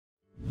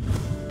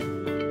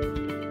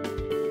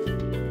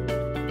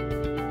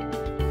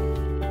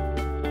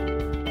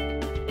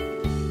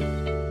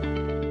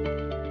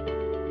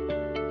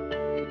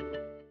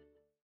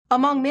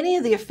Among many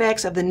of the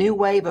effects of the new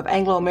wave of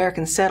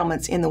Anglo-American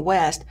settlements in the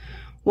West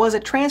was a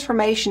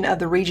transformation of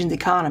the region's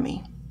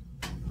economy.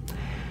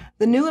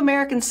 The new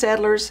American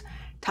settlers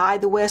tied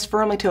the West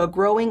firmly to a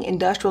growing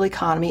industrial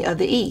economy of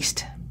the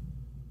East.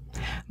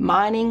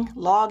 Mining,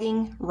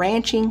 logging,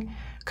 ranching,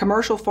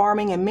 commercial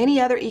farming, and many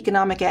other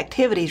economic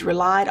activities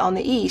relied on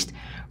the East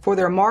for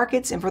their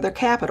markets and for their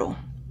capital.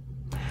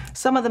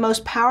 Some of the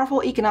most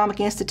powerful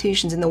economic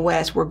institutions in the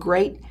West were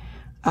great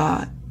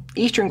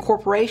Eastern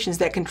corporations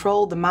that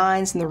controlled the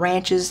mines and the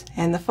ranches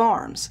and the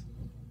farms.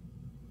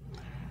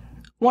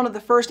 One of the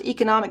first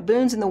economic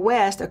booms in the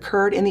West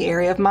occurred in the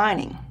area of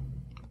mining.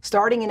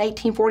 Starting in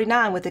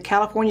 1849 with the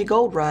California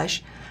Gold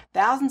Rush,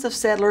 thousands of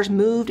settlers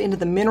moved into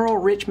the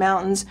mineral-rich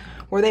mountains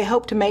where they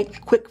hoped to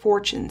make quick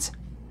fortunes.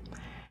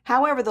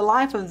 However, the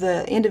life of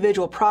the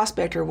individual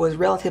prospector was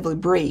relatively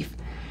brief.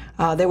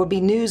 There would be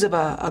news of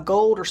a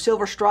gold or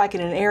silver strike in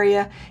an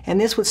area,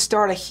 and this would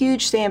start a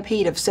huge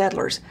stampede of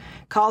settlers,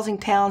 causing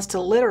towns to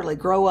literally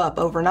grow up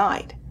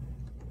overnight.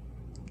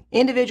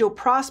 Individual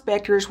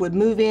prospectors would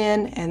move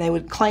in and they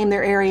would claim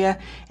their area,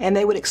 and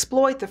they would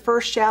exploit the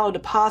first shallow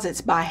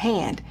deposits by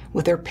hand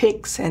with their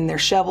picks and their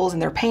shovels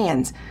and their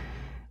pans.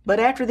 But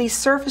after these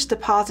surface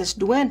deposits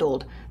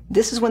dwindled,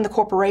 this is when the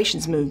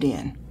corporations moved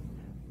in.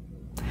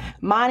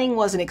 Mining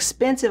was an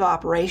expensive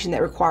operation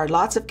that required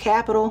lots of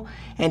capital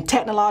and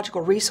technological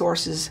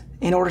resources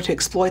in order to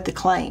exploit the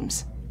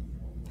claims.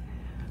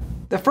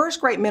 The first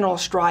great mineral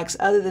strikes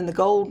other than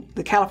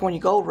the California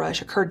Gold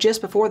Rush occurred just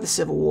before the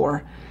Civil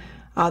War.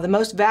 The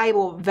most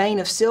valuable vein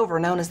of silver,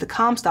 known as the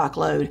Comstock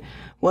Lode,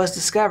 was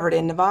discovered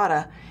in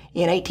Nevada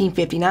in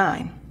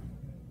 1859.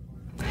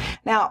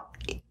 Now,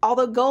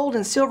 although gold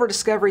and silver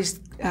discoveries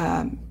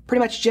pretty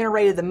much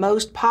generated the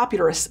most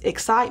popular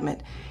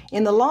excitement,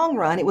 in the long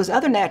run it was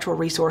other natural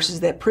resources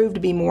that proved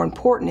to be more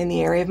important in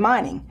the area of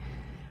mining.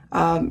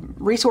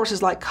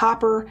 Resources like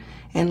copper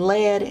and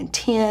lead and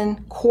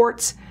tin,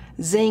 quartz,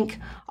 zinc,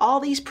 all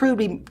of these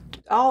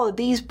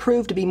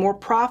proved to be more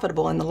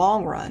profitable in the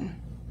long run.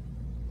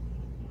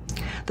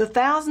 The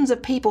thousands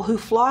of people who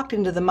flocked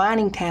into the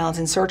mining towns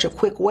in search of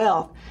quick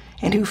wealth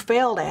and who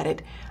failed at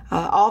it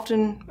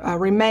often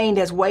remained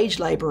as wage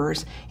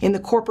laborers in the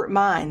corporate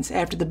mines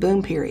after the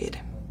boom period.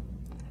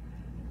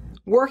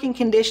 Working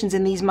conditions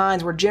in these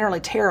mines were generally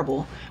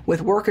terrible,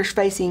 with workers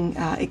facing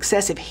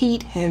excessive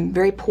heat and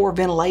very poor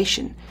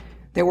ventilation.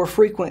 There were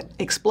frequent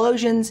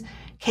explosions,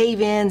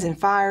 cave-ins, and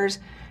fires,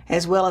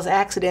 as well as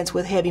accidents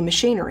with heavy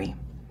machinery.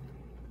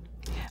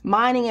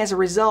 Mining, as a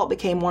result,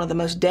 became one of the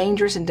most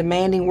dangerous and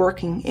demanding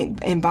working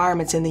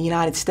environments in the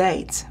United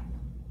States.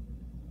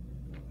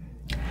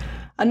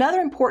 Another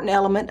important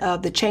element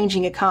of the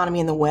changing economy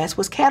in the West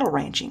was cattle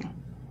ranching.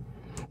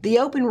 The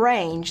open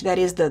range, that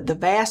is the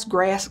vast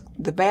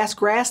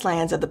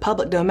grasslands of the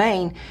public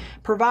domain,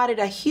 provided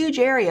a huge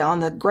area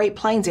on the Great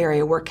Plains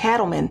area where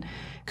cattlemen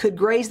could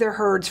graze their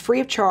herds free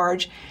of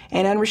charge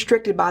and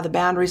unrestricted by the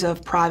boundaries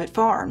of private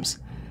farms.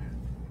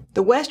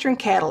 The Western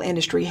cattle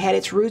industry had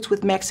its roots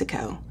with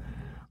Mexico.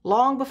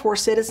 Long before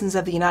citizens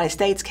of the United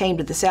States came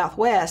to the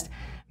Southwest,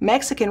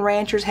 Mexican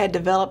ranchers had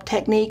developed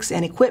techniques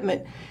and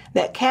equipment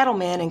that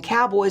cattlemen and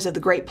cowboys of the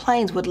Great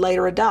Plains would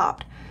later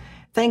adopt.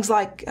 Things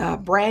like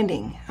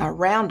branding,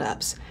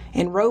 roundups,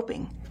 and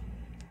roping.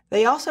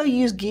 They also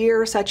used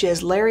gear such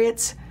as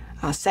lariats,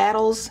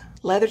 saddles,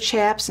 leather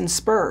chaps, and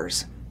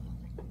spurs.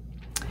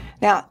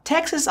 Now,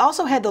 Texas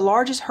also had the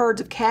largest herds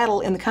of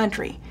cattle in the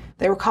country.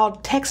 They were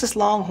called Texas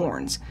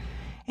Longhorns,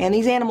 and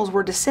these animals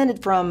were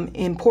descended from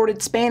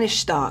imported Spanish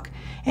stock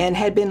and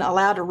had been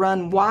allowed to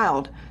run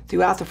wild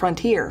throughout the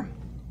frontier.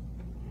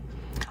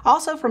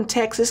 Also from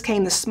Texas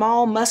came the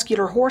small,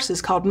 muscular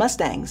horses called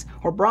Mustangs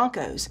or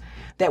Broncos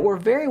that were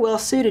very well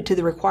suited to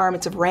the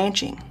requirements of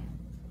ranching.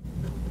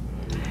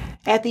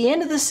 At the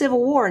end of the Civil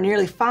War,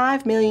 nearly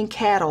 5 million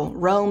cattle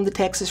roamed the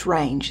Texas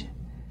range.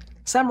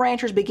 Some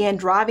ranchers began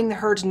driving the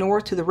herds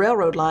north to the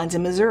railroad lines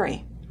in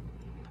Missouri.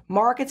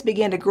 Markets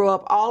began to grow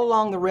up all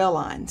along the rail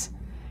lines,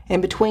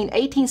 and between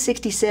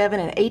 1867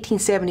 and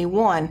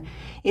 1871,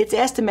 it's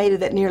estimated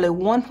that nearly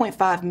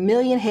 1.5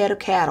 million head of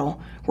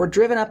cattle were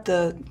driven up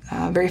the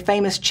very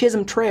famous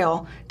Chisholm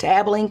Trail to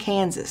Abilene,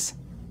 Kansas.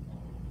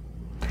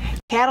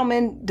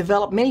 Cattlemen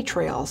developed many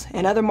trails,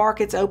 and other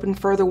markets opened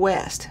further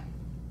west.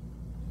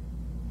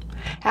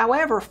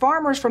 However,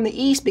 farmers from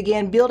the east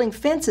began building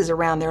fences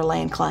around their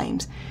land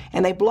claims,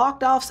 and they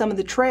blocked off some of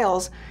the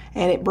trails,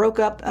 and it broke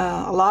up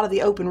a lot of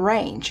the open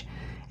range.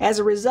 As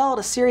a result,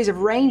 a series of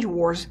range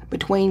wars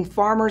between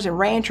farmers and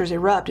ranchers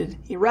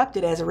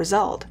erupted as a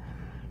result.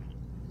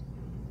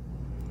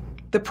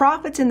 The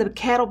profits in the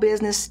cattle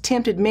business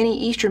tempted many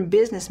Eastern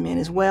businessmen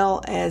as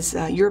well as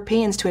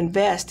Europeans to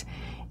invest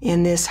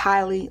in this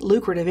highly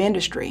lucrative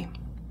industry.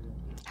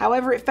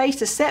 However, it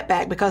faced a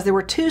setback because there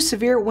were two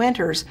severe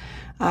winters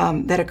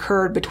that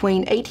occurred between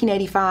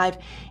 1885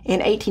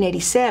 and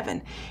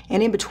 1887.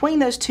 And in between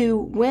those two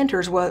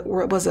winters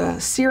was a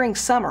searing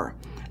summer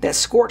that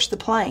scorched the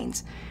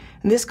plains.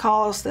 And this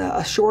caused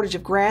a shortage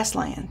of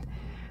grassland.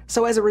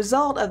 So as a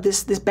result of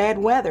this bad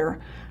weather,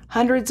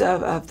 Hundreds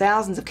of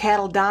thousands of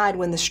cattle died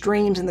when the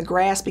streams and the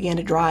grass began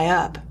to dry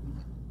up.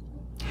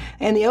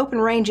 And the open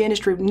range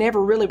industry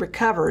never really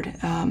recovered,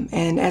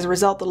 and as a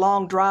result, the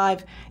long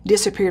drive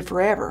disappeared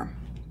forever.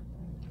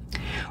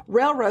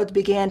 Railroads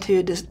began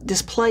to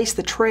displace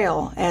the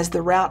trail as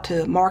the route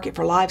to market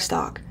for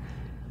livestock.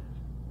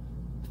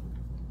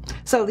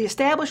 So the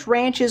established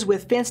ranches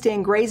with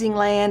fenced-in grazing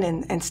land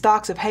and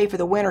stocks of hay for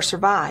the winter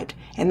survived,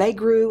 and they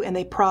grew and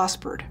they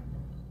prospered.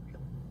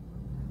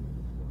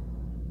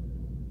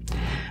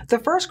 The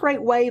first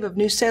great wave of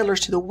new settlers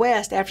to the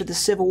West after the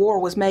Civil War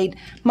was made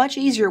much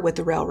easier with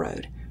the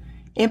railroad.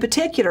 In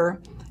particular,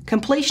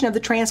 completion of the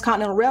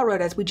Transcontinental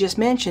Railroad, as we just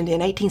mentioned, in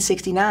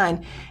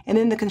 1869, and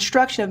then the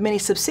construction of many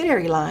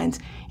subsidiary lines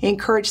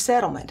encouraged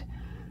settlement.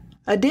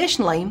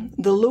 Additionally,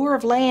 the lure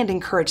of land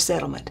encouraged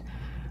settlement.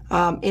 In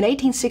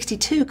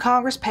 1862,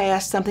 Congress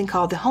passed something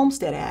called the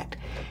Homestead Act,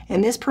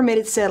 and this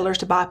permitted settlers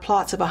to buy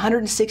plots of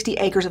 160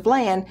 acres of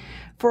land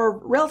for a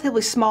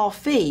relatively small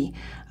fee.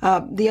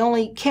 The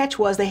only catch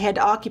was they had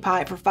to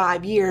occupy it for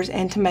 5 years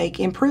and to make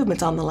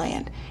improvements on the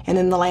land, and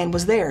then the land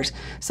was theirs.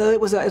 So it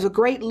was a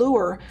great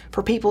lure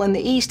for people in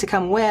the East to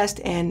come west,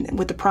 and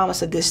with the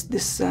promise of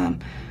this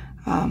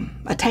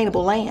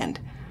attainable land.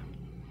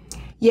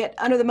 Yet,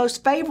 under the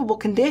most favorable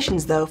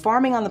conditions, though,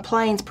 farming on the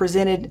plains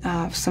presented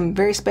some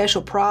very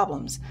special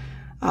problems.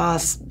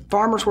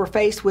 Farmers were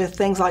faced with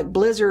things like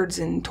blizzards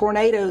and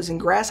tornadoes and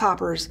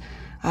grasshoppers,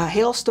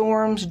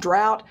 hailstorms,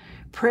 drought,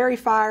 prairie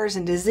fires,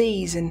 and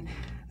disease. And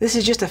this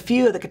is just a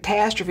few of the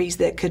catastrophes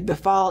that could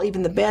befall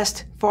even the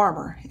best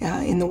farmer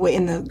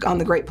on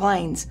the Great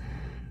Plains.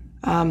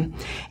 And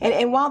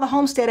while the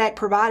Homestead Act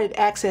provided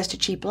access to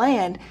cheap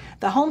land,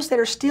 the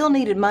homesteaders still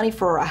needed money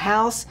for a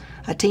house,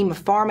 a team of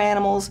farm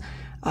animals,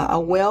 a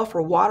well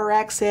for water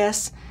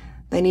access.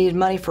 They needed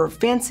money for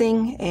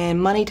fencing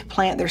and money to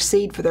plant their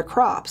seed for their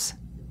crops.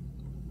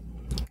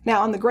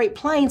 Now, on the Great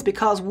Plains,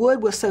 because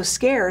wood was so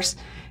scarce,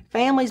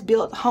 families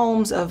built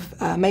homes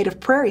made of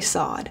prairie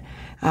sod.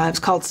 It's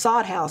called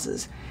sod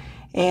houses,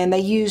 and they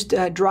used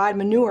dried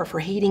manure for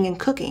heating and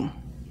cooking.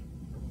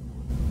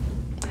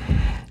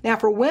 Now,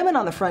 for women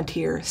on the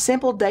frontier,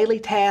 simple daily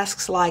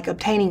tasks like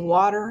obtaining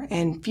water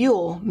and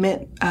fuel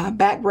meant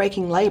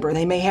back-breaking labor.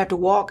 They may have to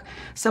walk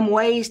some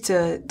ways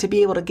to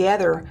be able to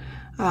gather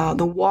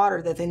the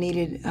water that they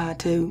needed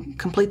to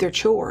complete their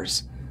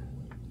chores.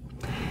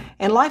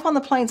 And life on the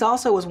plains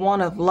also was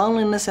one of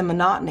loneliness and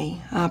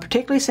monotony,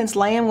 particularly since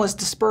land was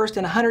dispersed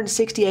in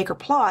 160-acre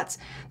plots.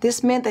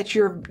 This meant that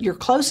your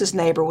closest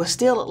neighbor was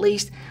still at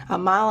least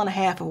 1.5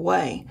 miles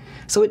away.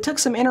 So it took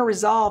some inner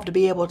resolve to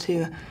be able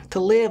to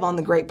live on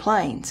the Great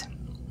Plains.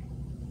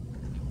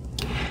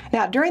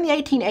 Now, during the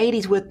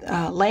 1880s, with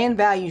land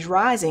values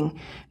rising,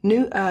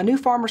 new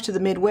farmers to the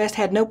Midwest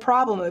had no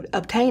problem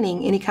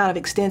obtaining any kind of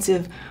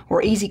extensive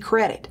or easy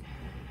credit.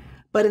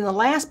 But in the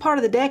last part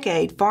of the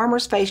decade,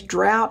 farmers faced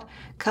drought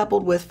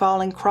coupled with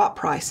falling crop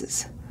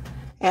prices.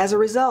 As a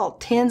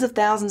result, tens of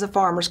thousands of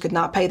farmers could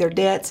not pay their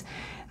debts,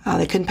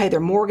 they couldn't pay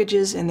their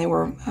mortgages, and they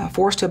were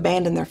forced to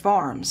abandon their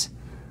farms.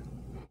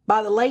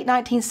 By the late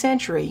 19th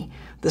century,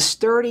 the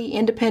sturdy,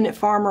 independent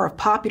farmer of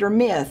popular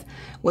myth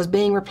was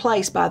being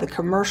replaced by the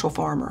commercial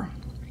farmer.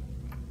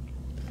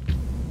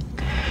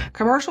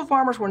 Commercial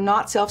farmers were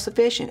not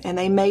self-sufficient, and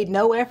they made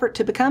no effort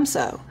to become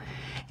so.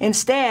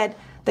 Instead,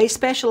 they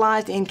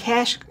specialized in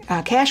cash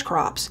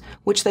crops,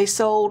 which they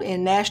sold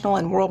in national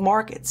and world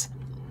markets.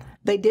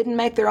 They didn't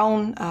make their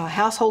own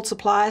household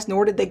supplies,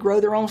 nor did they grow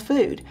their own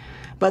food,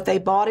 but they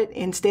bought it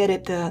instead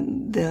at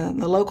the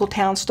local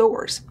town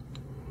stores.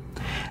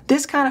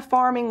 This kind of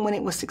farming, when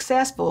it was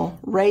successful,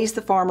 raised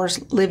the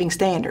farmers' living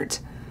standards.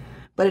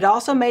 But it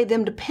also made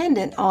them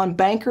dependent on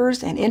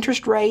bankers and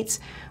interest rates,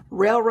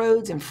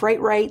 railroads and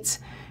freight rates,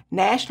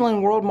 national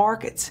and world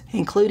markets,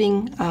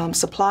 including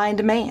supply and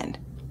demand.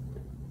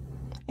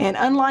 And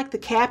unlike the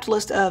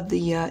capitalist of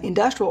the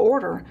industrial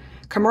order,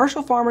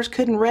 commercial farmers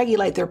couldn't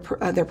regulate their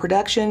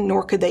production,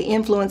 nor could they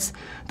influence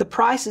the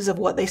prices of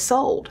what they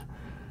sold.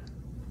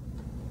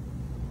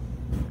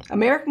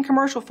 American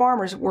commercial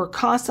farmers were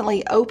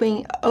constantly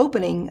opening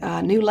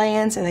new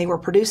lands, and they were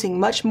producing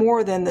much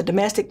more than the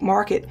domestic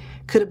market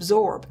could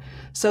absorb.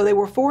 So they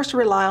were forced to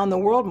rely on the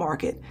world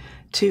market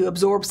to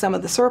absorb some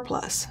of the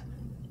surplus.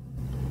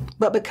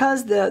 But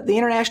because the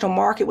international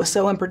market was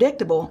so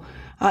unpredictable,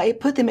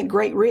 it put them at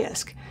great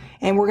risk.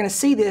 And we're going to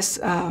see this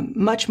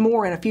much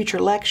more in a future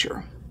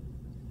lecture.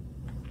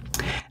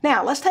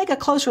 Now, let's take a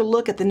closer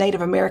look at the Native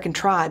American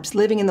tribes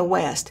living in the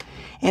West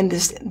and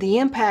the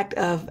impact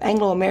of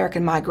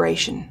Anglo-American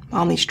migration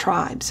on these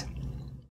tribes.